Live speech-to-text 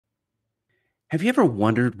Have you ever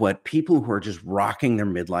wondered what people who are just rocking their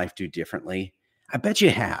midlife do differently? I bet you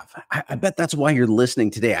have. I bet that's why you're listening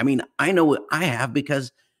today. I mean, I know I have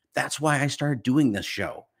because that's why I started doing this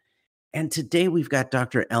show. And today we've got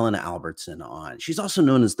Dr. Ellen Albertson on. She's also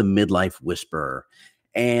known as the Midlife Whisperer.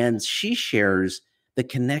 And she shares the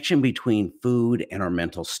connection between food and our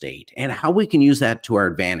mental state and how we can use that to our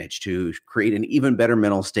advantage to create an even better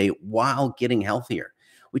mental state while getting healthier.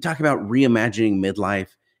 We talk about reimagining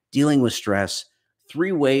midlife, dealing with stress,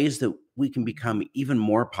 three ways that we can become even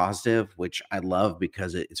more positive, which I love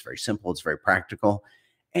because it's very simple, it's very practical.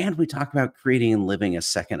 And we talk about creating and living a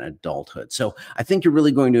second adulthood. So I think you're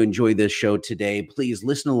really going to enjoy this show today. Please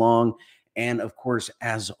listen along. And of course,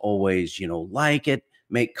 as always, like it,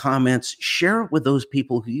 make comments, share it with those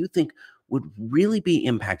people who you think would really be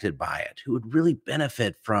impacted by it, who would really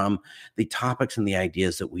benefit from the topics and the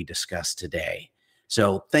ideas that we discussed today.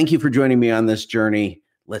 So thank you for joining me on this journey.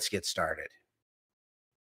 Let's get started.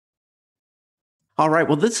 All right.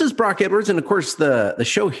 Well, this is Brock Edwards. And of course, the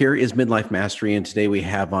show here is Midlife Mastery. And today we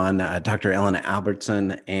have on Dr. Ellen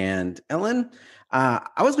Albertson. And Ellen, I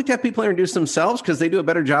always like to have people introduce themselves because they do a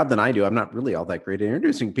better job than I do. I'm not really all that great at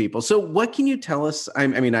introducing people. So what can you tell us? I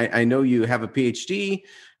know you have a PhD.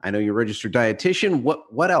 I know you're a registered dietitian.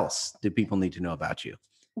 What else do people need to know about you?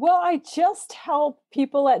 Well, I just help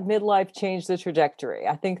people at midlife change the trajectory.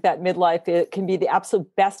 I think that midlife, it can be the absolute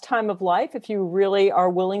best time of life if you really are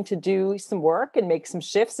willing to do some work and make some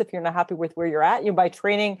shifts if you're not happy with where you're at. By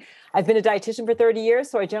training, I've been a dietitian for 30 years,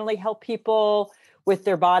 so I generally help people with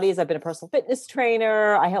their bodies. I've been a personal fitness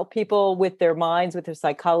trainer. I help people with their minds, with their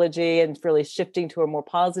psychology, and really shifting to a more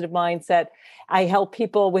positive mindset. I help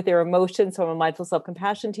people with their emotions. So I'm a mindful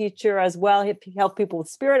self-compassion teacher as well. I help people with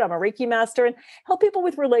spirit. I'm a Reiki master, and help people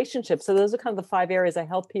with relationships. So those are kind of the 5 areas I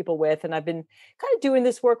help people with. And I've been kind of doing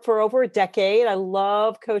this work for over a decade. I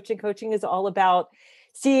love coaching. Coaching is all about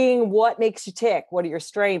seeing what makes you tick. What are your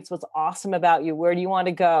strengths? What's awesome about you? Where do you want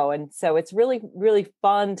to go? And so it's really, really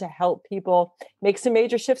fun to help people make some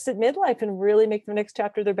major shifts at midlife and really make their next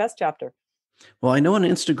chapter their best chapter. Well, I know on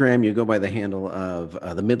Instagram you go by the handle of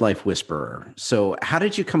the Midlife Whisperer. So how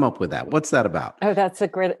did you come up with that? What's that about? Oh, that's a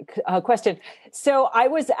great question. So I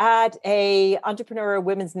was at a Entrepreneur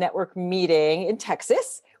Women's Network meeting in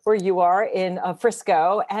Texas, where you are in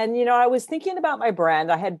Frisco. And, I was thinking about my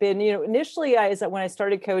brand. I had been, initially when I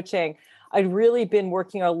started coaching, I'd really been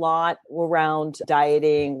working a lot around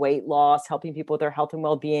dieting, weight loss, helping people with their health and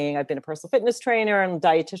well-being. I've been a personal fitness trainer and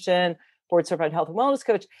dietitian, board certified health and wellness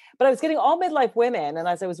coach, but I was getting all midlife women. And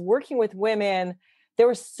as I was working with women, there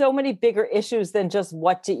were so many bigger issues than just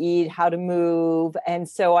what to eat, how to move. And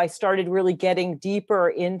so I started really getting deeper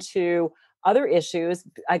into other issues.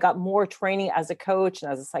 I got more training as a coach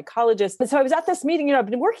and as a psychologist. And so I was at this meeting, I've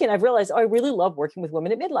been working, I've realized, I really love working with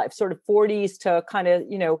women at midlife, sort of 40s to kind of,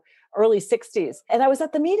 early 60s. And I was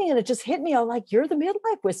at the meeting and it just hit me. I'm like, you're the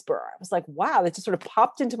midlife whisperer. I was like, wow, it just sort of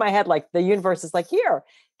popped into my head. Like the universe is like, here,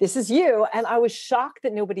 this is you. And I was shocked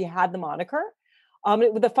that nobody had the moniker.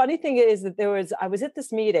 The funny thing is that I was at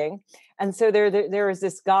this meeting, and so there was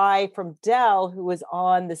this guy from Dell who was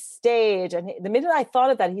on the stage, and the minute I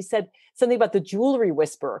thought of that, he said something about the jewelry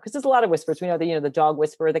whisperer, because there's a lot of whispers. We know the dog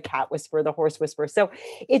whisperer, the cat whisperer, the horse whisperer. So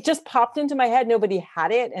it just popped into my head. Nobody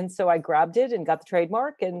had it, and so I grabbed it and got the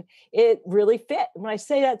trademark, and it really fit. When I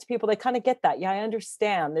say that to people, they kind of get that. Yeah, I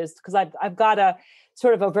understand. Because I've got a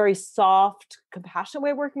sort of a very soft, compassionate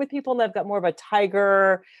way of working with people. And I've got more of a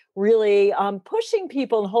tiger, really pushing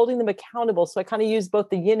people and holding them accountable. So I kind of use both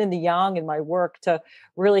the yin and the yang in my work to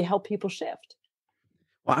really help people shift.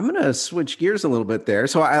 Well, I'm going to switch gears a little bit there.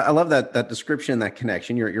 So I love that description, that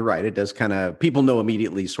connection. You're right. It does kind of, people know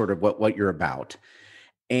immediately sort of what you're about.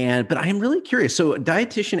 But I am really curious. So a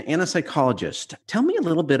dietitian and a psychologist, tell me a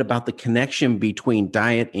little bit about the connection between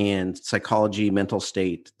diet and psychology, mental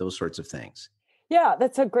state, those sorts of things. Yeah,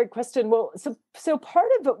 that's a great question. Well, so part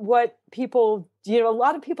of what people, a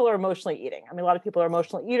lot of people are emotionally eating. I mean, a lot of people are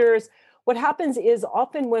emotional eaters. What happens is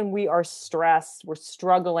often when we are stressed, we're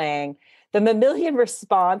struggling, the mammalian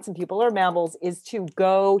response, and people are mammals, is to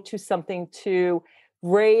go to something to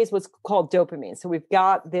raise what's called dopamine. So we've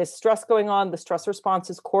got this stress going on. The stress response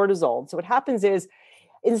is cortisol. So what happens is,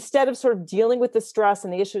 instead of sort of dealing with the stress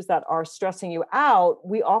and the issues that are stressing you out,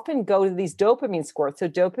 we often go to these dopamine scores. So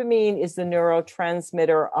dopamine is the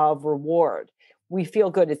neurotransmitter of reward. We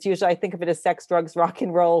feel good. It's usually, I think of it as sex, drugs, rock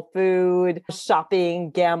and roll, food,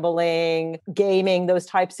 shopping, gambling, gaming, those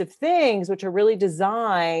types of things, which are really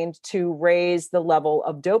designed to raise the level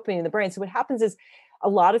of dopamine in the brain. So what happens is a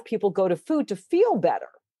lot of people go to food to feel better.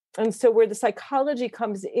 And so where the psychology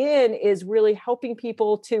comes in is really helping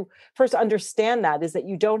people to first understand that is that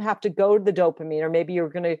you don't have to go to the dopamine, or maybe you're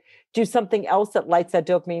going to do something else that lights that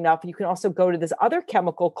dopamine up. You can also go to this other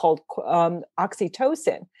chemical called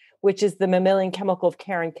oxytocin, which is the mammalian chemical of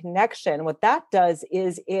care and connection. What that does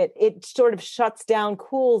is it sort of shuts down,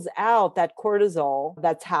 cools out that cortisol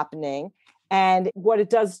that's happening. And what it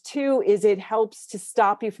does too is it helps to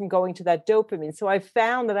stop you from going to that dopamine. So I've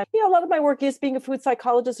found that a lot of my work is being a food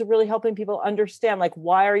psychologist, of really helping people understand, like,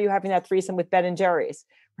 why are you having that threesome with Ben and Jerry's,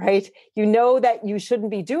 right? You know that you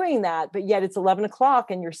shouldn't be doing that, but yet it's 11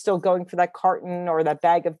 o'clock and you're still going for that carton or that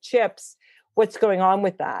bag of chips. What's going on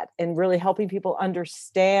with that? And really helping people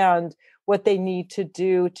understand what they need to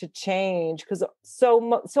do to change. Because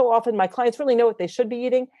so often my clients really know what they should be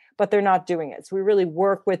eating, but they're not doing it. So we really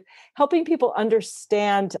work with helping people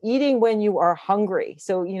understand eating when you are hungry.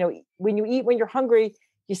 So, when you eat when you're hungry,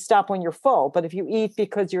 you stop when you're full. But if you eat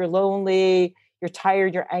because you're lonely, you're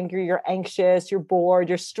tired, you're angry, you're anxious, you're bored,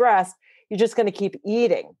 you're stressed, you're just going to keep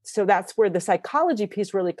eating. So that's where the psychology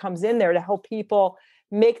piece really comes in there to help people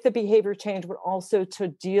make the behavior change, but also to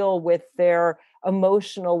deal with their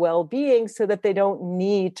emotional well-being so that they don't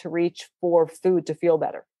need to reach for food to feel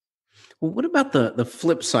better. Well, what about the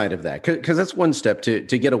flip side of that? Because that's one step to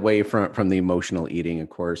get away from the emotional eating, of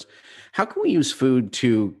course. How can we use food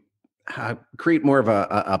to create more of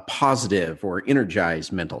a positive or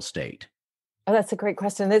energized mental state? Oh, that's a great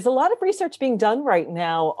question. There's a lot of research being done right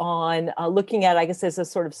now on looking at, I guess, there's a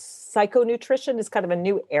sort of psychonutrition is kind of a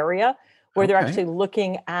new area where they're Okay. actually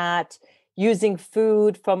looking at using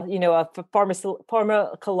food from, a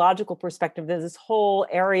pharmacological perspective. There's this whole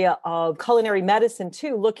area of culinary medicine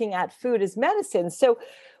too, looking at food as medicine. So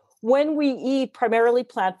when we eat primarily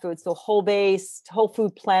plant foods, so whole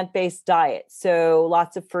food, plant-based diet. So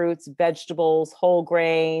lots of fruits, vegetables, whole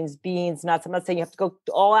grains, beans, nuts. I'm not saying you have to go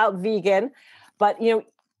all out vegan, but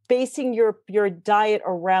basing your diet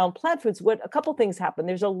around plant foods, a couple things happen.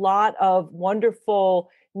 There's a lot of wonderful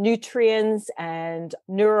nutrients and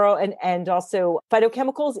and also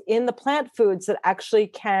phytochemicals in the plant foods that actually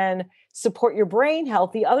can support your brain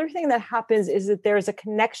health. The other thing that happens is that there's a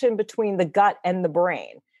connection between the gut and the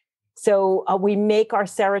brain. So we make our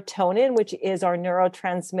serotonin, which is our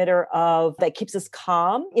neurotransmitter that keeps us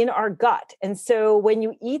calm, in our gut. And so when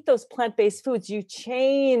you eat those plant-based foods, you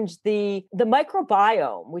change the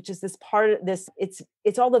microbiome, which is this part of this.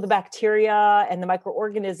 It's all of the bacteria and the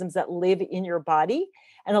microorganisms that live in your body.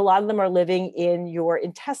 And a lot of them are living in your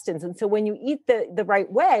intestines. And so when you eat the right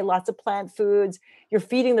way, lots of plant foods, you're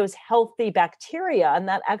feeding those healthy bacteria, and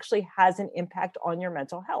that actually has an impact on your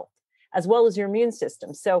mental health as well as your immune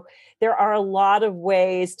system. So there are a lot of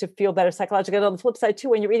ways to feel better psychologically. And on the flip side too,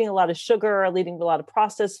 when you're eating a lot of sugar or eating a lot of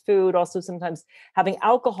processed food, also sometimes having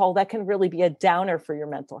alcohol, that can really be a downer for your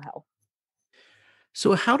mental health.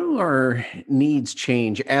 So, how do our needs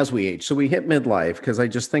change as we age? So, we hit midlife, because I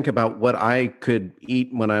just think about what I could eat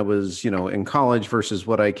when I was, in college versus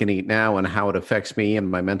what I can eat now, and how it affects me and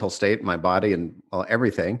my mental state, my body, and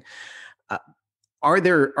everything. Uh, are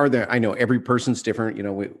there? I know every person's different.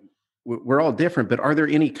 We're all different, but are there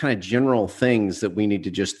any kind of general things that we need to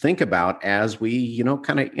just think about as we,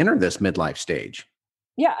 kind of enter this midlife stage?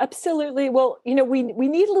 Yeah, absolutely. Well, we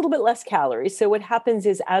need a little bit less calories. So what happens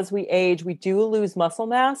is as we age, we do lose muscle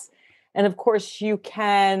mass. And of course, you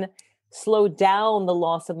can slow down the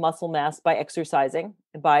loss of muscle mass by exercising,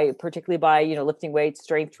 particularly by, lifting weights,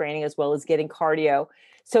 strength training, as well as getting cardio.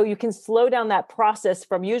 So you can slow down that process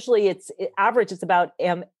from usually average, it's about,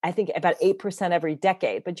 I think about 8% every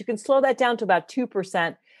decade, but you can slow that down to about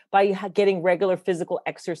 2% by getting regular physical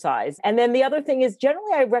exercise. And then the other thing is,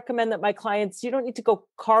 generally, I recommend that my clients, you don't need to go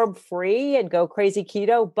carb free and go crazy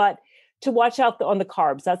keto, but to watch out on the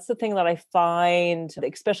carbs. That's the thing that I find,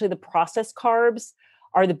 especially the processed carbs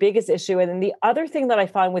are the biggest issue. And then the other thing that I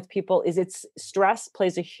find with people is stress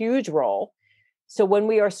plays a huge role. So when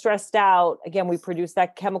we are stressed out, again, we produce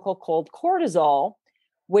that chemical called cortisol,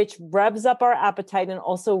 which revs up our appetite and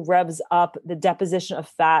also revs up the deposition of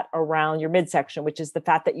fat around your midsection, which is the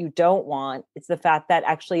fat that you don't want. It's the fat that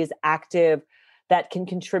actually is active, that can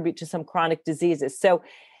contribute to some chronic diseases. So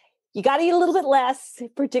you got to eat a little bit less,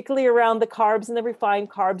 particularly around the carbs and the refined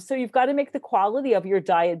carbs. So you've got to make the quality of your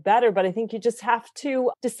diet better. But I think you just have to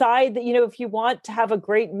decide that, if you want to have a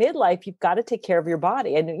great midlife, you've got to take care of your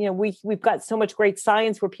body. And, we've got so much great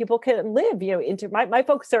science where people can live, into my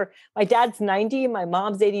folks my dad's 90, my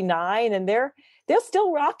mom's 89, and they're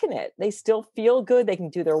still rocking it. They still feel good. They can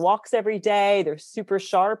do their walks every day. They're super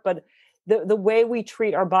sharp. But the way we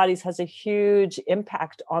treat our bodies has a huge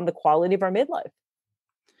impact on the quality of our midlife.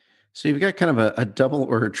 So you've got kind of a double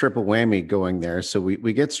or a triple whammy going there. So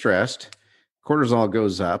we get stressed, cortisol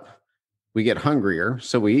goes up, we get hungrier,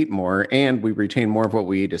 so we eat more, and we retain more of what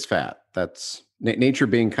we eat as fat. That's nature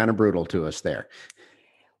being kind of brutal to us there.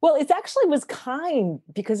 Well, it actually was kind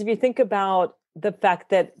because if you think about the fact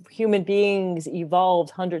that human beings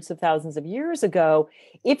evolved hundreds of thousands of years ago,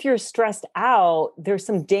 if you're stressed out, there's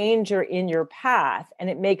some danger in your path. And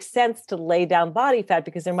it makes sense to lay down body fat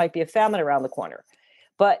because there might be a famine around the corner.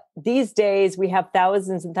 But these days we have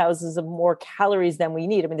thousands and thousands of more calories than we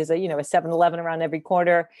need. I mean, there's a 7-Eleven around every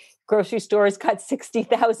corner. Grocery stores got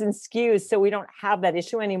 60,000 SKUs. So we don't have that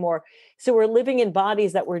issue anymore. So we're living in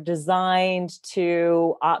bodies that were designed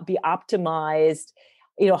to be optimized,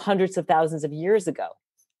 hundreds of thousands of years ago.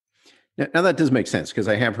 Now that does make sense because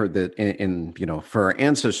I have heard that for our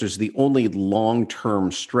ancestors, the only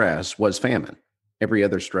long-term stress was famine. Every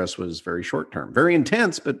other stress was very short-term, very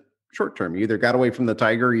intense, but short term. You either got away from the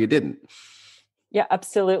tiger or you didn't. Yeah,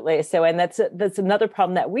 absolutely. So, and that's another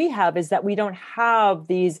problem that we have is that we don't have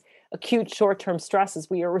these acute short-term stresses.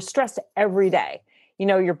 We're stressed every day.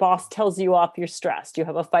 Your boss tells you off, you're stressed. You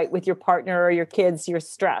have a fight with your partner or your kids, you're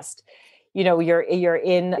stressed. You're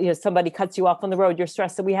in, somebody cuts you off on the road, you're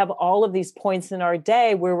stressed. So we have all of these points in our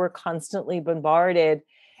day where we're constantly bombarded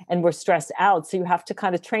and we're stressed out. So you have to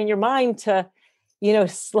kind of train your mind to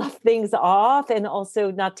slough things off and also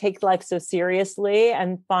not take life so seriously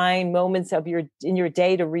and find moments in your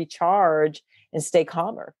day to recharge and stay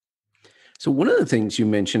calmer. So one of the things you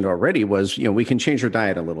mentioned already was, we can change our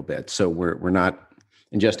diet a little bit. So we're not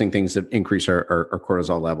ingesting things that increase our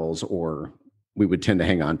cortisol levels, or we would tend to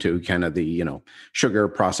hang on to kind of the, sugar,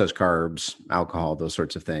 processed carbs, alcohol, those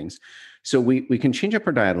sorts of things. So we can change up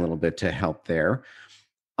our diet a little bit to help there.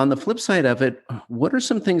 On the flip side of it, what are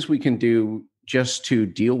some things we can do just to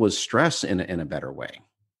deal with stress in a better way?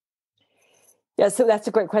 Yeah, so that's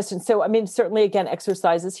a great question. So, I mean, certainly, again,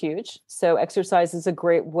 exercise is huge. So exercise is a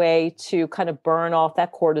great way to kind of burn off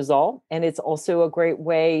that cortisol. And it's also a great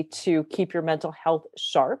way to keep your mental health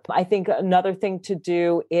sharp. I think another thing to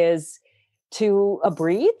do is to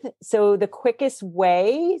breathe. So the quickest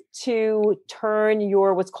way to turn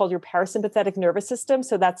what's called your parasympathetic nervous system.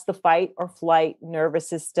 So that's the fight or flight nervous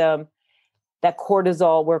system, that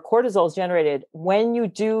cortisol, where cortisol is generated when you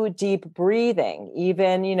do deep breathing,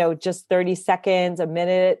 even, just 30 seconds, a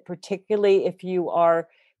minute, particularly if you are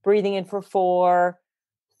breathing in for 4,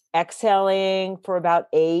 exhaling for about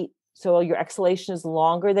 8. So your exhalation is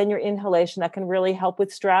longer than your inhalation. That can really help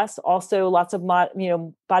with stress. Also, lots of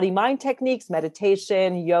body-mind techniques,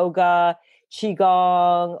 meditation, yoga,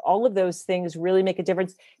 qigong, all of those things really make a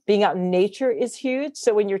difference. Being out in nature is huge.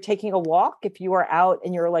 So when you're taking a walk, if you are out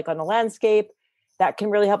and you're like on a landscape, that can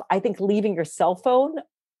really help. I think leaving your cell phone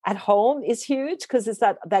at home is huge because it's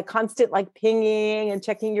that constant like pinging and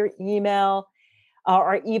checking your email.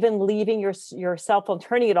 Or even leaving your cell phone,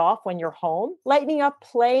 turning it off when you're home, lightening up,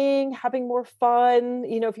 playing, having more fun.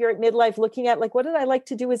 If you're at midlife, looking at like, what did I like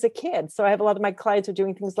to do as a kid? So I have a lot of my clients are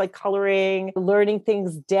doing things like coloring, learning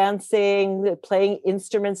things, dancing, playing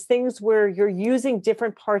instruments, things where you're using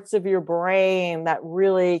different parts of your brain that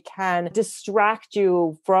really can distract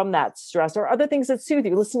you from that stress, or other things that soothe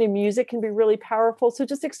you. Listening to music can be really powerful. So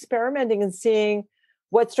just experimenting and seeing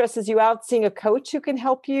what stresses you out, seeing a coach who can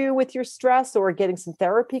help you with your stress, or getting some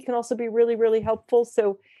therapy can also be really, really helpful.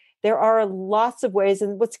 So there are lots of ways.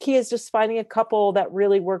 And what's key is just finding a couple that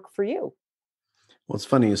really work for you. Well, it's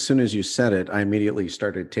funny. As soon as you said it, I immediately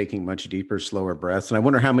started taking much deeper, slower breaths. And I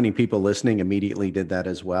wonder how many people listening immediately did that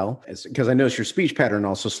as well. Because I noticed your speech pattern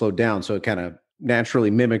also slowed down. So it kind of naturally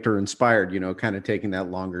mimicked or inspired, kind of taking that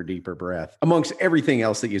longer, deeper breath amongst everything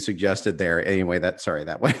else that you suggested there. Anyway,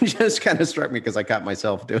 that one just kind of struck me because I caught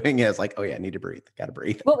myself doing it. It's like, oh yeah, I need to breathe. Got to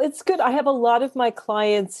breathe. Well, it's good. I have a lot of my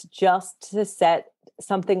clients just to set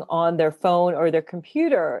something on their phone or their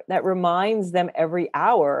computer that reminds them every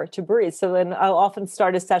hour to breathe. So then I'll often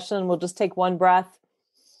start a session and we'll just take one breath,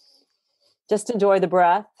 just enjoy the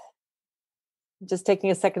breath, just taking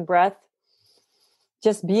a second breath,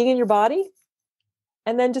 just being in your body.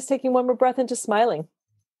 And then just taking one more breath and just smiling.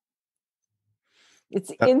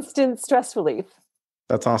 It's instant stress relief.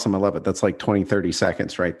 That's awesome. I love it. That's like 20, 30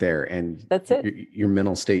 seconds right there. And that's it. Your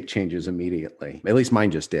mental state changes immediately. At least mine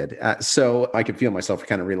just did. So I could feel myself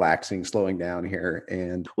kind of relaxing, slowing down here.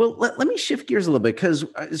 And well, let me shift gears a little bit because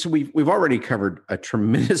we've already covered a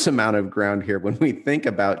tremendous amount of ground here when we think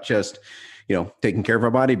about just taking care of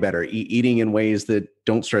our body better, eating in ways that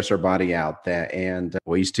don't stress our body out, and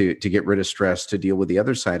ways to get rid of stress to deal with the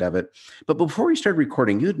other side of it. But before we started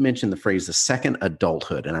recording, you had mentioned the phrase, the second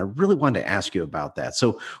adulthood. And I really wanted to ask you about that.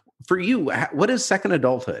 So for you, what is second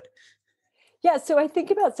adulthood? Yeah, so I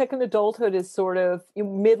think about second adulthood as sort of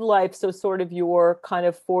midlife. So sort of your kind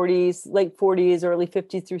of 40s, late 40s, early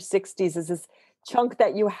 50s through 60s is this chunk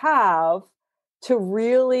that you have to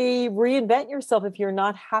really reinvent yourself if you're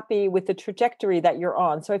not happy with the trajectory that you're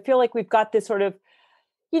on. So I feel like we've got this sort of,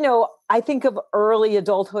 I think of early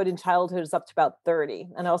adulthood and childhood is up to about 30.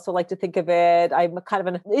 And I also like to think of it, I'm kind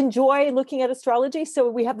of enjoy looking at astrology. So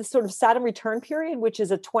we have this sort of Saturn return period, which is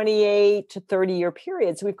a 28 to 30-year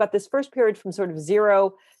period. So we've got this first period from sort of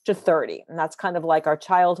 0 to 30. And that's kind of like our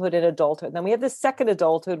childhood and adulthood. And then we have this second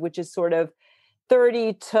adulthood, which is sort of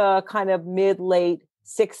 30 to kind of late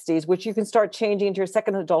 60s, which you can start changing into your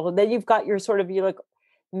second adulthood. Then you've got your sort of,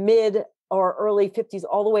 mid or early 50s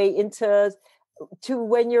all the way into to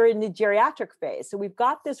when you're in the geriatric phase. So we've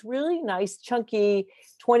got this really nice chunky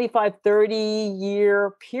 25,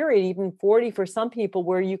 30-year period, even 40 for some people,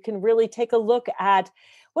 where you can really take a look at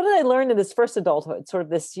what did I learn in this first adulthood, sort of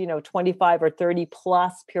this, 25 or 30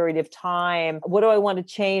 plus period of time. What do I want to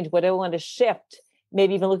change? What do I want to shift?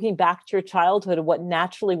 Maybe even looking back to your childhood and what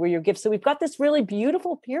naturally were your gifts. So we've got this really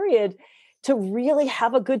beautiful period to really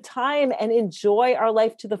have a good time and enjoy our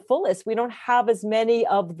life to the fullest. We don't have as many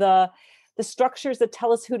of the structures that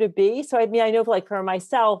tell us who to be. So I mean, I know like for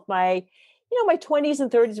myself, my 20s and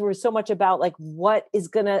 30s were so much about like what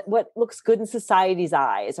looks good in society's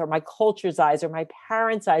eyes or my culture's eyes or my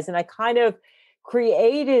parents' eyes. And I kind of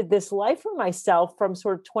created this life for myself from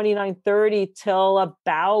sort of 29, 30 till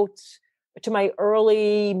about to my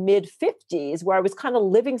early mid 50s, where I was kind of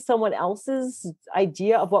living someone else's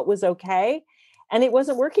idea of what was okay. And it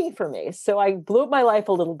wasn't working for me. So I blew up my life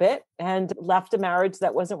a little bit and left a marriage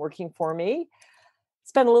that wasn't working for me.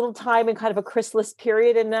 Spent a little time in kind of a chrysalis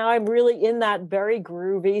period. And now I'm really in that very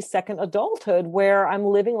groovy second adulthood where I'm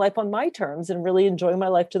living life on my terms and really enjoying my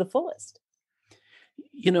life to the fullest.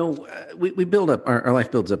 We build up, our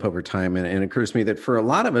life builds up over time. And it occurs to me that for a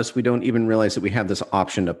lot of us, we don't even realize that we have this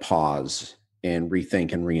option to pause and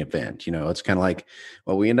rethink and reinvent. It's kind of like,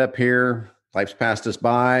 well, we end up here. Life's passed us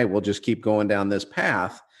by. We'll just keep going down this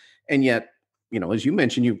path. And yet, as you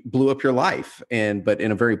mentioned, you blew up your life but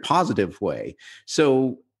in a very positive way.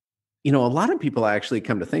 So, a lot of people actually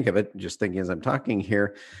come to think of it, just thinking as I'm talking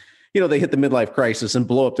here, they hit the midlife crisis and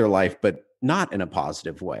blow up their life, but not in a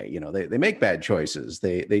positive way. They make bad choices.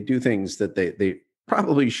 They do things that they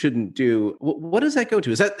probably shouldn't do. What does that go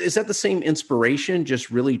to? Is that the same inspiration,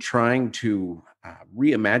 just really trying to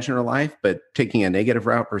reimagine our life, but taking a negative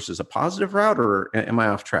route versus a positive route, or am I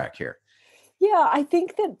off track here? Yeah, I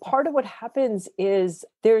think that part of what happens is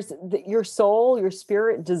your soul, your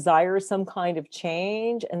spirit desires some kind of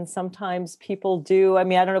change. And sometimes people do. I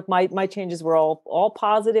mean, I don't know if my changes were all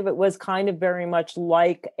positive. It was kind of very much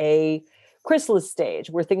like a chrysalis stage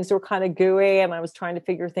where things were kind of gooey and I was trying to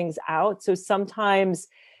figure things out. So sometimes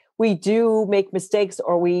we do make mistakes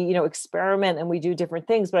or we, experiment and we do different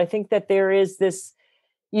things. But I think that there is this,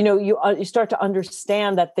 you start to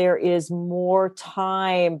understand that there is more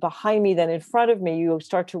time behind me than in front of me. You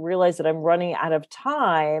start to realize that I'm running out of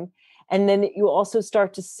time. And then you also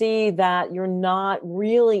start to see that you're not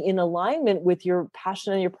really in alignment with your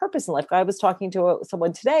passion and your purpose in life. I was talking to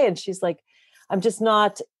someone today and she's like, I'm just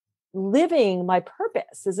not living my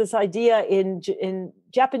purpose. There's this idea in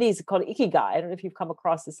Japanese called ikigai. I don't know if you've come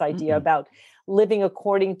across this idea about living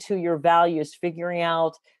according to your values, figuring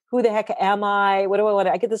out who the heck am I? What do I want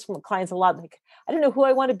to? I get this from clients a lot. Like, I don't know who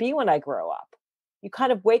I want to be when I grow up. You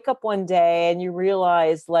kind of wake up one day and you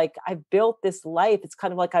realize, like, I've built this life. It's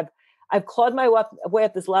kind of like I've clawed my way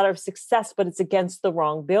up this ladder of success, but it's against the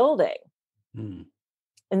wrong building. Mm.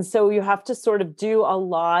 And so you have to sort of do a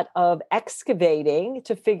lot of excavating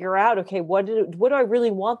to figure out, okay, what do I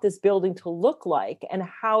really want this building to look like? And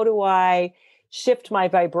how do I shift my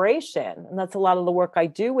vibration? And that's a lot of the work I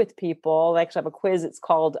do with people. I actually have a quiz. It's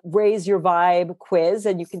called Raise Your Vibe Quiz.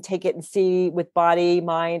 And you can take it and see with body,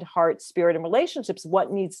 mind, heart, spirit, and relationships,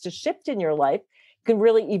 what needs to shift in your life. You can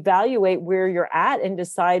really evaluate where you're at and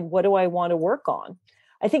decide, what do I want to work on?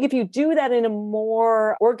 I think if you do that in a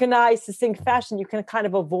more organized, succinct fashion, you can kind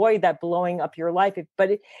of avoid that blowing up your life.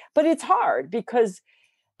 But it's hard because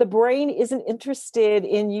the brain isn't interested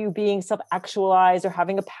in you being self-actualized or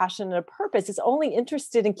having a passion and a purpose. It's only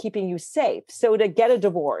interested in keeping you safe. So to get a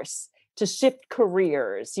divorce, to shift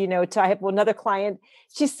careers, I have another client,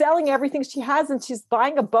 she's selling everything she has and she's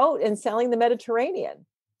buying a boat and selling the Mediterranean.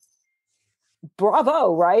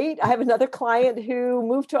 Bravo, right? I have another client who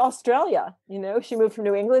moved to Australia. She moved from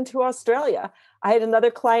New England to Australia. I had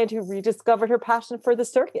another client who rediscovered her passion for the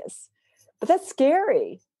circus. But that's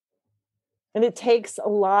scary. And it takes a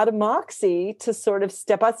lot of moxie to sort of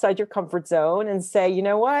step outside your comfort zone and say, you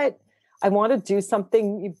know what? I want to do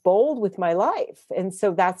something bold with my life. And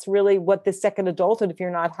so that's really what the second adulthood, if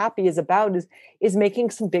you're not happy, is about, is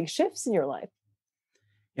making some big shifts in your life.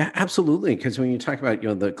 Yeah, absolutely. Because when you talk about,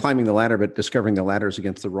 the climbing the ladder, but discovering the ladder is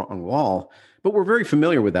against the wrong wall, but we're very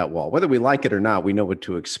familiar with that wall, whether we like it or not, we know what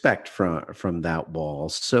to expect from that wall.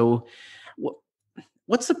 So wh-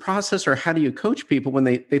 what's the process, or how do you coach people when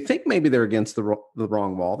they think maybe they're against the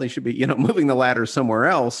wrong wall? They should be, moving the ladder somewhere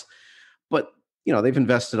else, but they've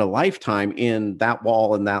invested a lifetime in that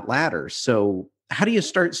wall and that ladder. So how do you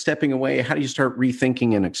start stepping away? How do you start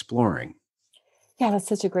rethinking and exploring? Yeah, that's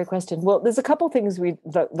such a great question. Well, there's a couple things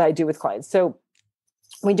that I do with clients. So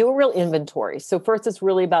we do a real inventory. So first, it's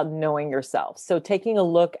really about knowing yourself. So taking a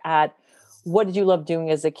look at, what did you love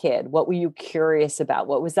doing as a kid? What were you curious about?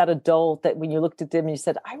 What was that adult that when you looked at them and you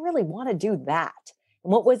said, I really want to do that?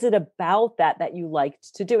 And what was it about that you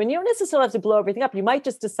liked to do? And you don't necessarily have to blow everything up. You might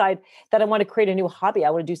just decide that I want to create a new hobby. I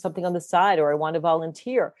want to do something on the side, or I want to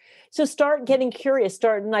volunteer. So start getting curious.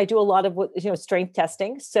 And I do a lot of strength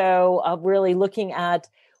testing. So really looking at,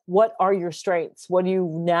 what are your strengths? What are you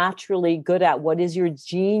naturally good at? What is your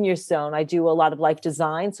genius zone? I do a lot of life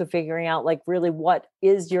design. So figuring out really what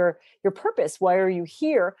is your purpose? Why are you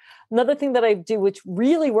here? Another thing that I do, which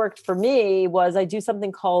really worked for me, was I do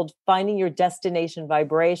something called finding your destination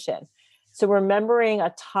vibration. So remembering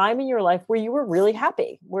a time in your life where you were really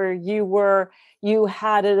happy, where you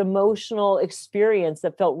had an emotional experience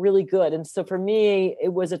that felt really good. And so for me,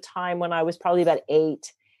 it was a time when I was probably about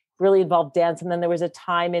 8, really involved dance. And then there was a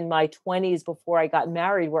time in my 20s before I got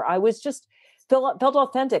married where I was just felt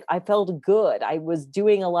authentic. I felt good. I was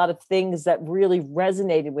doing a lot of things that really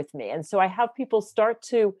resonated with me. And so I have people start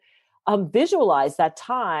to visualize that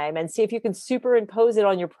time and see if you can superimpose it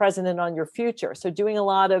on your present and on your future. So doing a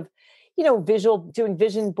lot of doing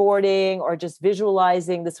vision boarding, or just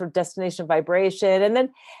visualizing the sort of destination vibration. And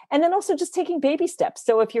then also just taking baby steps.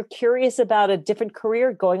 So if you're curious about a different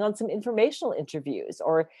career, going on some informational interviews,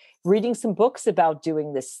 or reading some books about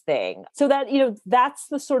doing this thing. So that, that's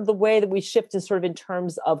the sort of the way that we shift in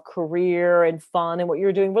terms of career and fun and what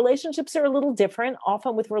you're doing. Relationships are a little different.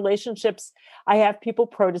 Often with relationships, I have people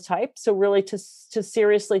prototype. So really to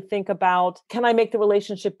seriously think about, can I make the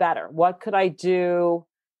relationship better? What could I do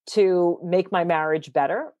to make my marriage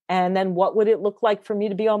better? And then what would it look like for me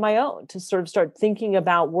to be on my own, to sort of start thinking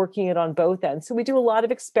about working it on both ends? So we do a lot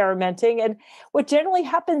of experimenting. And what generally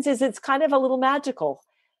happens is it's kind of a little magical.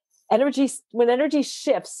 When energy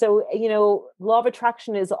shifts. So, law of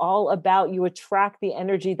attraction is all about, you attract the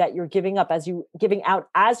energy that you're giving out, as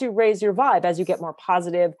you raise your vibe, as you get more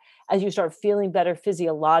positive, as you start feeling better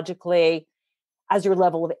physiologically, as your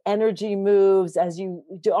level of energy moves, as you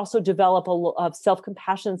also develop a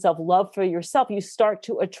self-compassion, self-love for yourself, you start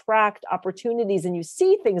to attract opportunities and you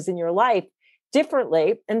see things in your life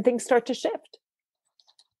differently, and things start to shift.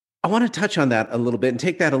 I want to touch on that a little bit and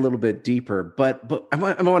take that a little bit deeper, but I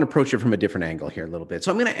want to approach it from a different angle here a little bit.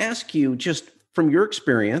 So I'm going to ask you, just from your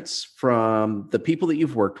experience, from the people that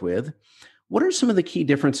you've worked with, what are some of the key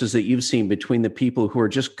differences that you've seen between the people who are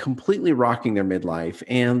just completely rocking their midlife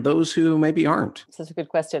and those who maybe aren't? Such a good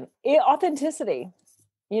question. Authenticity.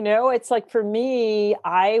 It's like, for me,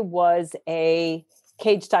 I was a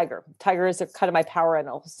cage tiger. Tiger is kind of my power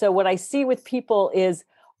animal. So what I see with people is,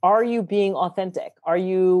 are you being authentic? Are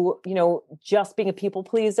you, just being a people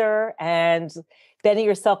pleaser and bending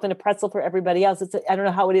yourself in a pretzel for everybody else? I don't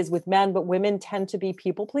know how it is with men, but women tend to be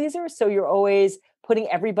people pleasers. So you're always putting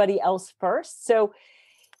everybody else first. So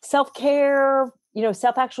self-care,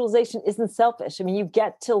 self-actualization isn't selfish. I mean, you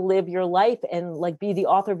get to live your life and be the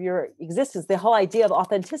author of your existence. The whole idea of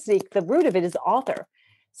authenticity, the root of it is author.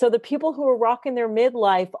 So the people who are rocking their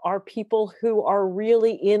midlife are people who are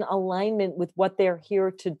really in alignment with what they're here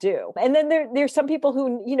to do. And then there's some people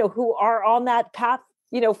who are on that path,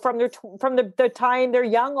 from the time they're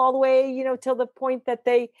young all the way, till the point that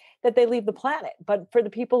they leave the planet. But for the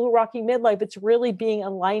people who are rocking midlife, it's really being in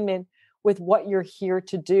alignment with what you're here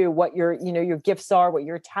to do, what your gifts are, what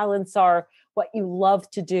your talents are, what you love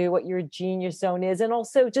to do, what your genius zone is, and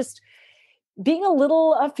also just being a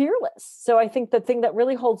little fearless. So I think the thing that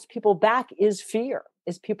really holds people back is fear,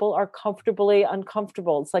 is people are comfortably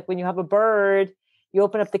uncomfortable. It's like when you have a bird, you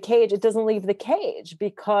open up the cage, it doesn't leave the cage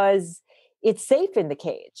because it's safe in the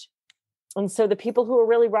cage. And so the people who are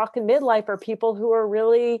really rocking midlife are people who are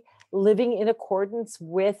really living in accordance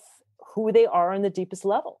with who they are on the deepest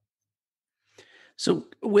level. So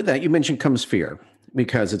with that, you mentioned comes fear,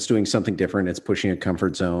 because it's doing something different. It's pushing a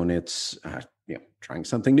comfort zone. It's trying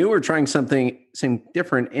something new or trying something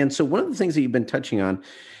different. And so one of the things that you've been touching on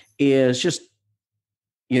is just,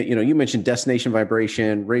 you mentioned destination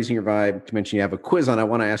vibration, raising your vibe. You mentioned you have a quiz on. I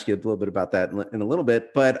want to ask you a little bit about that in a little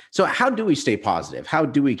bit. But so how do we stay positive? How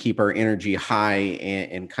do we keep our energy high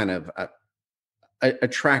and kind of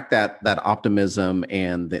attract that optimism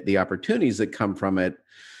and the opportunities that come from it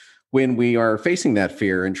when we are facing that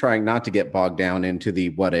fear and trying not to get bogged down into the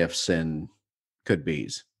what ifs and could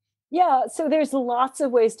be's? Yeah, so there's lots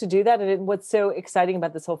of ways to do that. And what's so exciting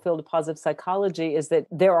about this whole field of positive psychology is that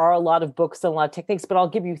there are a lot of books and a lot of techniques, but I'll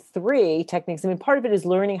give you three techniques. I mean, part of it is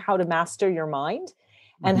learning how to master your mind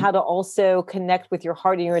and how to also connect with your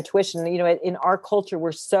heart and your intuition. In our culture,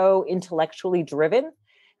 we're so intellectually driven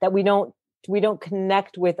that we don't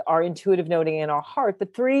connect with our intuitive knowing in our heart.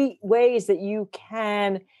 But three ways that you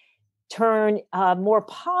can turn more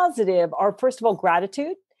positive are, first of all,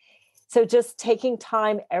 gratitude. So just taking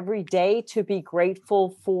time every day to be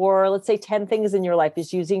grateful for, let's say, 10 things in your life,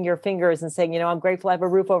 is using your fingers and saying, I'm grateful I have a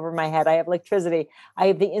roof over my head. I have electricity. I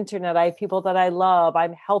have the internet. I have people that I love.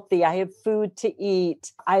 I'm healthy. I have food to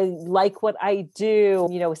eat. I like what I do.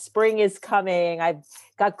 Spring is coming. I've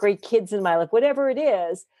got great kids in my life, whatever it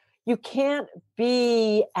is. You can't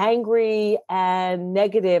be angry and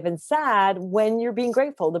negative and sad when you're being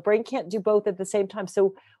grateful. The brain can't do both at the same time.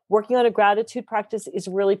 So working on a gratitude practice is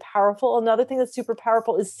really powerful. Another thing that's super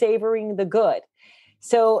powerful is savoring the good.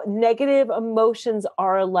 So negative emotions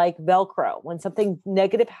are like Velcro. When something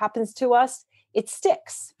negative happens to us, it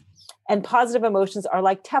sticks. And positive emotions are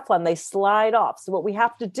like Teflon. They slide off. So what we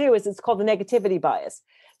have to do is, it's called the negativity bias.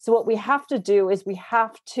 So what we have to do is we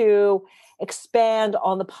have to expand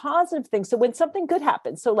on the positive things. So when something good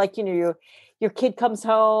happens, so like, your kid comes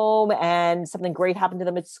home and something great happened to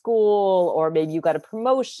them at school, or maybe you got a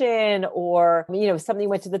promotion, or, something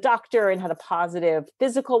went to the doctor and had a positive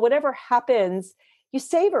physical, whatever happens, you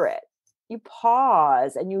savor it. You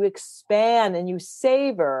pause and you expand and you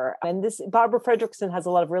savor. And this, Barbara Fredrickson has a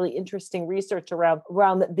lot of really interesting research around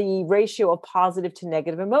the ratio of positive to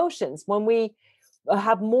negative emotions. When we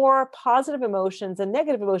have more positive emotions and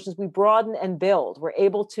negative emotions, we broaden and build. We're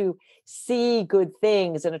able to see good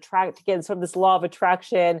things and attract, again, sort of this law of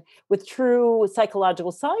attraction with true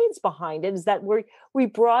psychological science behind it, is that we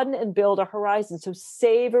broaden and build our horizon. So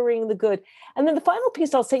savoring the good. And then the final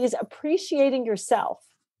piece I'll say is appreciating yourself.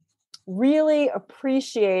 Really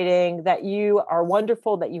appreciating that you are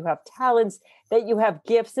wonderful, that you have talents, that you have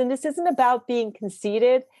gifts. And this isn't about being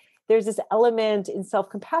conceited. There's this element in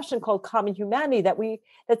self-compassion called common humanity that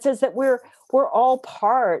says that we're all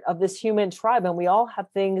part of this human tribe, and we all have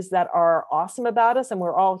things that are awesome about us, and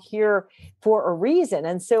we're all here for a reason.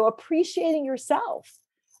 And so appreciating yourself,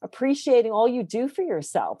 appreciating all you do for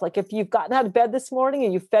yourself. Like if you've gotten out of bed this morning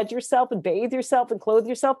and you fed yourself and bathed yourself and clothed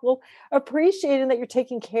yourself, well, appreciating that you're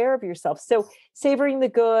taking care of yourself. So savoring the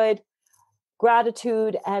good,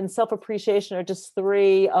 gratitude, and self-appreciation are just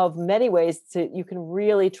three of many ways you can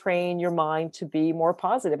really train your mind to be more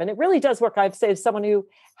positive. And it really does work. I've said, someone who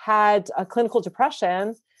had a clinical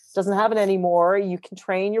depression, doesn't have it anymore, you can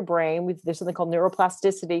train your brain. There's something called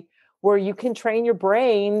neuroplasticity, where you can train your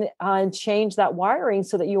brain and change that wiring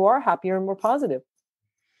so that you are happier and more positive.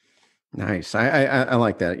 Nice. I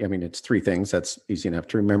like that. I mean, it's three things. That's easy enough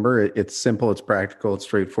to remember. It's simple, it's practical, it's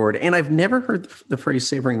straightforward. And I've never heard the phrase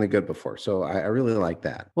savoring the good before. So I really like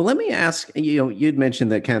that. Well, let me ask, you'd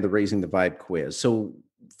mentioned that kind of the raising the vibe quiz. So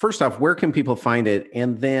first off, where can people find it?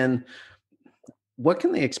 And then what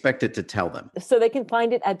can they expect it to tell them? So they can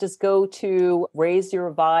find it just go to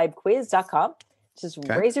raiseyourvibequiz.com. Just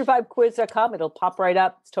raiseyourvibequiz.com. It'll pop right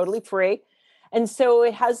up. It's totally free. And so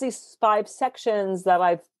it has these 5 sections that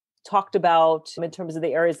I've talked about in terms of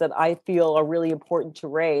the areas that I feel are really important to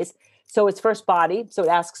raise. So it's first body. So it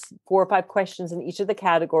asks 4 or 5 questions in each of the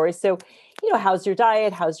categories. So, how's your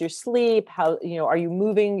diet? How's your sleep? How, are you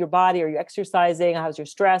moving your body? Are you exercising? How's your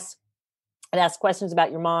stress? It asks questions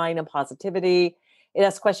about your mind and positivity. It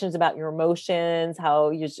asks questions about your emotions.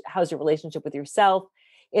 How's your relationship with yourself?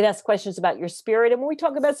 It asks questions about your spirit. And when we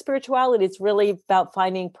talk about spirituality, it's really about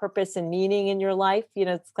finding purpose and meaning in your life.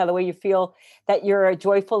 It's kind of the way you feel that you're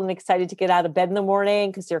joyful and excited to get out of bed in the morning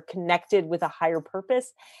because you're connected with a higher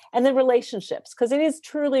purpose. And then relationships, because it is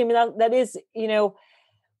truly, I mean, that is,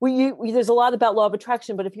 there's a lot about law of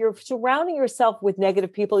attraction, but if you're surrounding yourself with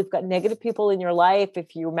negative people, you've got negative people in your life,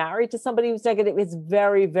 if you're married to somebody who's negative, it's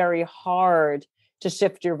very, very hard to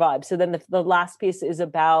shift your vibe. So then the last piece is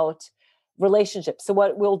about relationships. So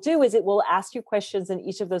what we'll do is it will ask you questions in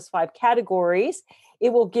each of those 5 categories.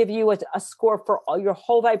 It will give you a score for your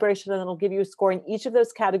whole vibration, and then it'll give you a score in each of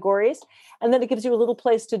those categories. And then it gives you a little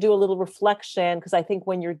place to do a little reflection, because I think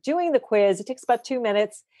when you're doing the quiz, it takes about 2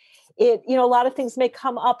 minutes. a lot of things may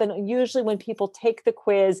come up. And usually when people take the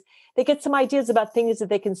quiz, they get some ideas about things that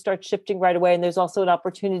they can start shifting right away. And there's also an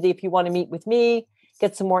opportunity if you want to meet with me,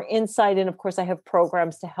 get some more insight. And of course, I have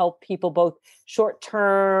programs to help people both short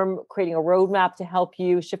term, creating a roadmap to help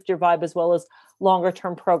you shift your vibe, as well as longer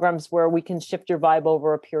term programs where we can shift your vibe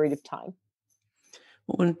over a period of time.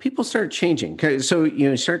 Well, when people start changing,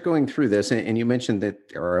 so start going through this, and you mentioned that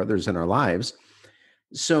there are others in our lives.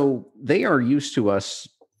 So they are used to us.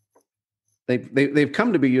 They've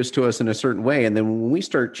come to be used to us in a certain way. And then when we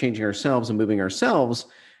start changing ourselves and moving ourselves,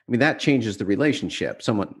 I mean, that changes the relationship.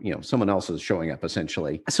 Someone else is showing up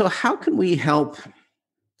essentially. So how can we help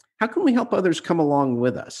others come along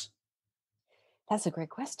with us? That's a great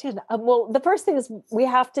question. Well, the first thing is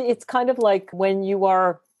it's kind of like when you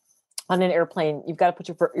are on an airplane, you've got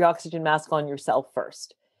to put your oxygen mask on yourself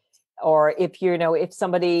first. Or if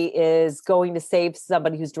somebody is going to save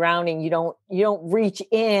somebody who's drowning, you don't reach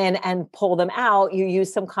in and pull them out. You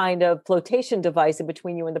use some kind of flotation device in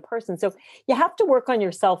between you and the person. So you have to work on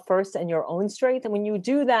yourself first and your own strength. And when you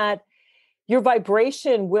do that, your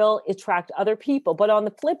vibration will attract other people. But on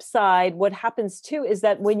the flip side, what happens too is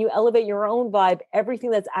that when you elevate your own vibe, everything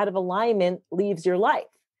that's out of alignment leaves your life.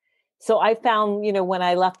 So I found, when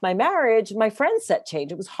I left my marriage, my friend set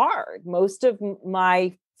change. It was hard. Most of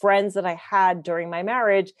my friends that I had during my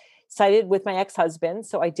marriage sided with my ex-husband.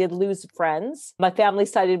 So I did lose friends. My family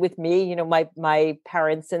sided with me, my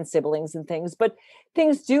parents and siblings and things, but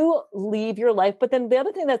things do leave your life. But then the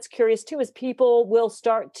other thing that's curious too, is people will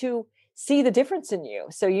start to see the difference in you.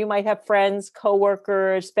 So you might have friends,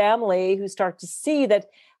 coworkers, family who start to see that,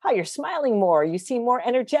 you're smiling more, you seem more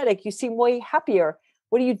energetic, you seem way happier.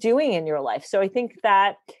 What are you doing in your life? So I think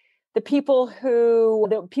that the people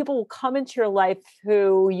will come into your life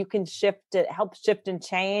who you can help shift and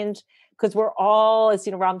change, because we're all, as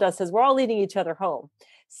Ram Dass says, we're all leading each other home.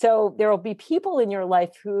 So there will be people in your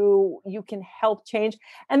life who you can help change.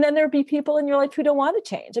 And then there'll be people in your life who don't want to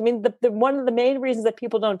change. I mean, the one of the main reasons that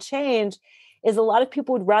people don't change is a lot of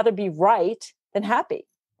people would rather be right than happy.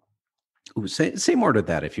 Ooh, say more to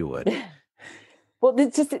that, if you would. Well,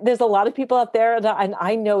 there's a lot of people out there, and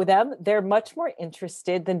I know them. They're much more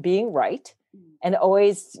interested than being right, and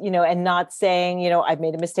always, and not saying, I've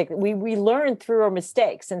made a mistake. We learn through our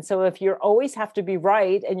mistakes. And so if you always have to be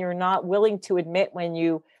right and you're not willing to admit when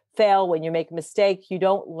you fail, when you make a mistake, you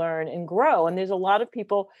don't learn and grow. And there's a lot of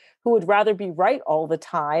people who would rather be right all the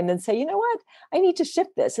time than say, you know what, I need to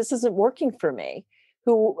shift this. This isn't working for me. A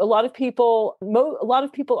lot of people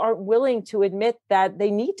aren't willing to admit that they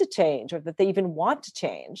need to change, or that they even want to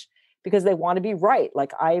change, because they want to be right.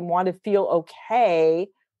 Like, I want to feel okay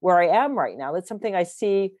where I am right now. That's something I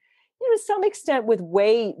see, to some extent with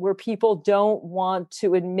weight, where people don't want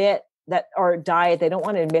to admit that, or diet, they don't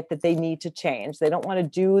want to admit that they need to change. They don't want to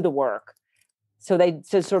do the work. So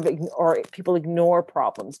people ignore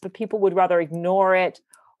problems, but people would rather ignore it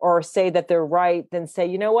or say that they're right than say,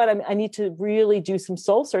 you know what, I need to really do some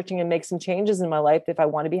soul searching and make some changes in my life if I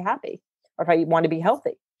want to be happy, or if I want to be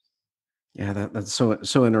healthy. Yeah, that's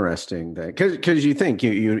so interesting. Because you think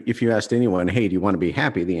if you asked anyone, hey, do you want to be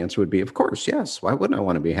happy? The answer would be, of course, yes. Why wouldn't I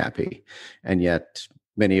want to be happy? And yet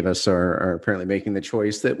many of us are apparently making the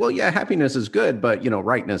choice that, well, yeah, happiness is good, but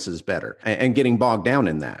rightness is better, and getting bogged down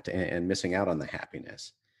in that and missing out on the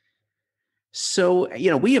happiness. So,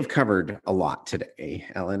 we have covered a lot today,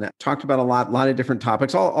 Ellen. Talked about a lot of different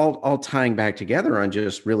topics, all tying back together on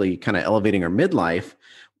just really kind of elevating our midlife.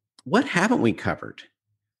 What haven't we covered?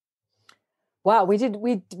 Wow, we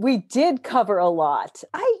did cover a lot.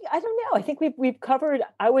 I don't know. I think we've covered,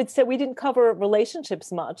 I would say we didn't cover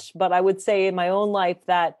relationships much, but I would say in my own life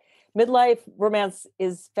that midlife romance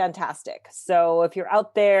is fantastic. So if you're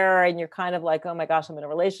out there and you're kind of like, oh my gosh, I'm in a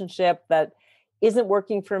relationship that isn't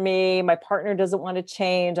working for me, my partner doesn't want to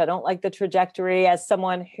change, I don't like the trajectory, as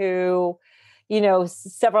someone who,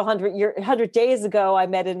 several hundred days ago, I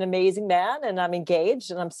met an amazing man and I'm engaged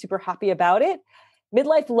and I'm super happy about it.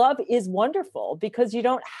 Midlife love is wonderful because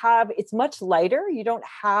it's much lighter. You don't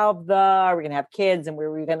have are we going to have kids and where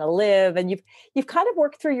are we going to live? And you've kind of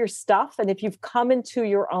worked through your stuff. And if you've come into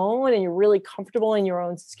your own and you're really comfortable in your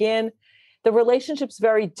own skin, the relationship's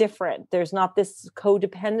very different. There's not this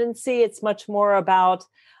codependency. It's much more about,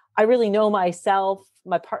 I really know myself,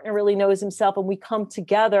 my partner really knows himself, and we come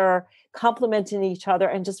together complementing each other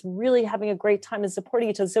and just really having a great time and supporting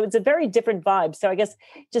each other. So it's a very different vibe. So I guess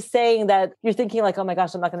just saying that you're thinking like, oh my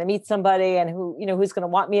gosh, I'm not going to meet somebody and who's going to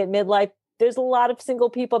want me at midlife. there's a lot of single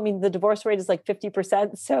people. I mean, the divorce rate is like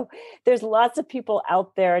 50%. So there's lots of people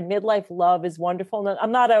out there, and midlife love is wonderful. And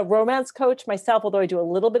I'm not a romance coach myself, although I do a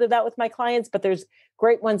little bit of that with my clients, but there's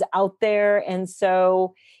great ones out there. And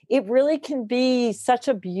so it really can be such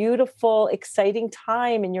a beautiful, exciting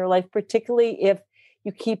time in your life, particularly if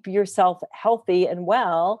you keep yourself healthy and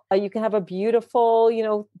well. You can have a beautiful,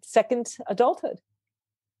 second adulthood.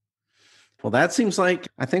 Well, that seems like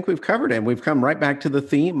I think we've covered it. And we've come right back to the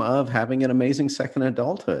theme of having an amazing second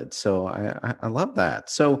adulthood. So I love that.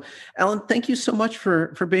 So, Ellen, thank you so much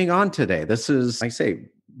for being on today. This is, I say,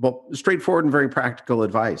 well, straightforward and very practical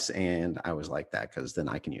advice. And I always like that because then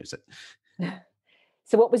I can use it.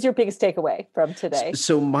 So what was your biggest takeaway from today?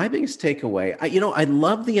 So my biggest takeaway, I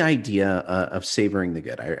love the idea of savoring the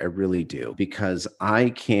good. I really do, because I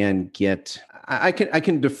can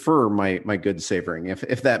defer my good savoring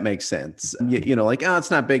if that makes sense. Like, oh,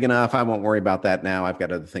 it's not big enough. I won't worry about that now. I've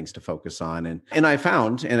got other things to focus on. And I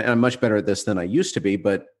found, and I'm much better at this than I used to be,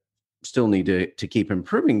 but still need to keep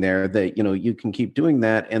improving there, that, you can keep doing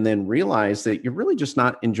that and then realize that you're really just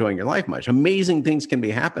not enjoying your life much. Amazing things can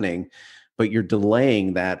be happening, but you're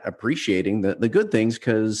delaying that appreciating the good things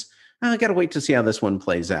because I got to wait to see how this one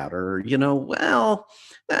plays out. Or,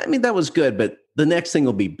 that was good, but the next thing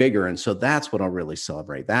will be bigger. And so that's what I'll really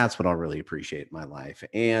celebrate. That's what I'll really appreciate in my life.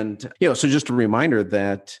 And, so just a reminder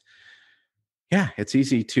that, yeah, it's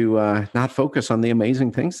easy to not focus on the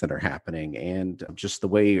amazing things that are happening. And just the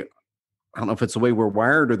way, I don't know if it's the way we're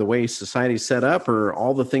wired or the way society's set up or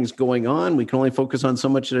all the things going on, we can only focus on so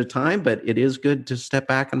much at a time, but it is good to step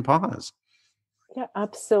back and pause. Yeah,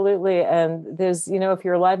 absolutely. And there's, if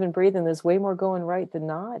you're alive and breathing, there's way more going right than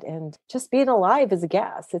not. And just being alive is a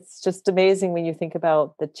gas. It's just amazing when you think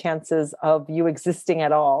about the chances of you existing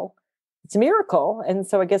at all. It's a miracle. And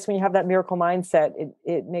so I guess when you have that miracle mindset,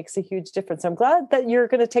 it makes a huge difference. I'm glad that you're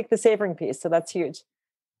going to take the savoring piece. So that's huge.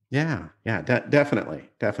 Yeah, definitely.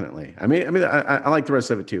 I like the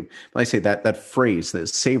rest of it too. But I say that phrase, that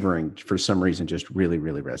savoring, for some reason, just really,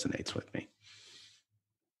 really resonates with me.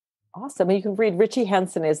 Awesome. And you can read Richie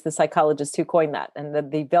Henson is the psychologist who coined that. And the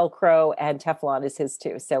Velcro and Teflon is his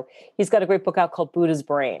too. So he's got a great book out called Buddha's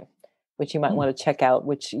Brain, which you might want to check out,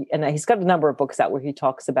 and he's got a number of books out where he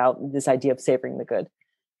talks about this idea of savoring the good.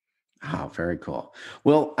 Oh, very cool.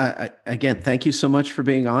 Well, again, thank you so much for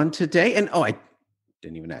being on today. And I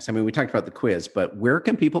didn't even ask. I mean, we talked about the quiz, but where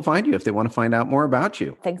can people find you if they want to find out more about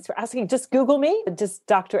you? Thanks for asking. Just Google me, just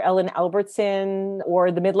Dr. Ellen Albertson or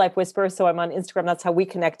the Midlife Whisperer. So I'm on Instagram. That's how we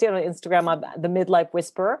connected. On Instagram, I'm the Midlife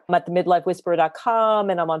Whisperer. I'm at themidlifewhisperer.com,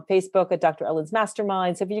 and I'm on Facebook at Dr. Ellen's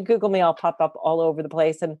Mastermind. So if you Google me, I'll pop up all over the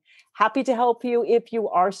place, and happy to help you if you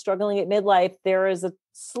are struggling at midlife. There is a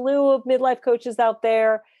slew of midlife coaches out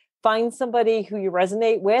there. Find somebody who you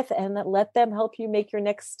resonate with and let them help you make your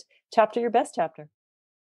next chapter your best chapter.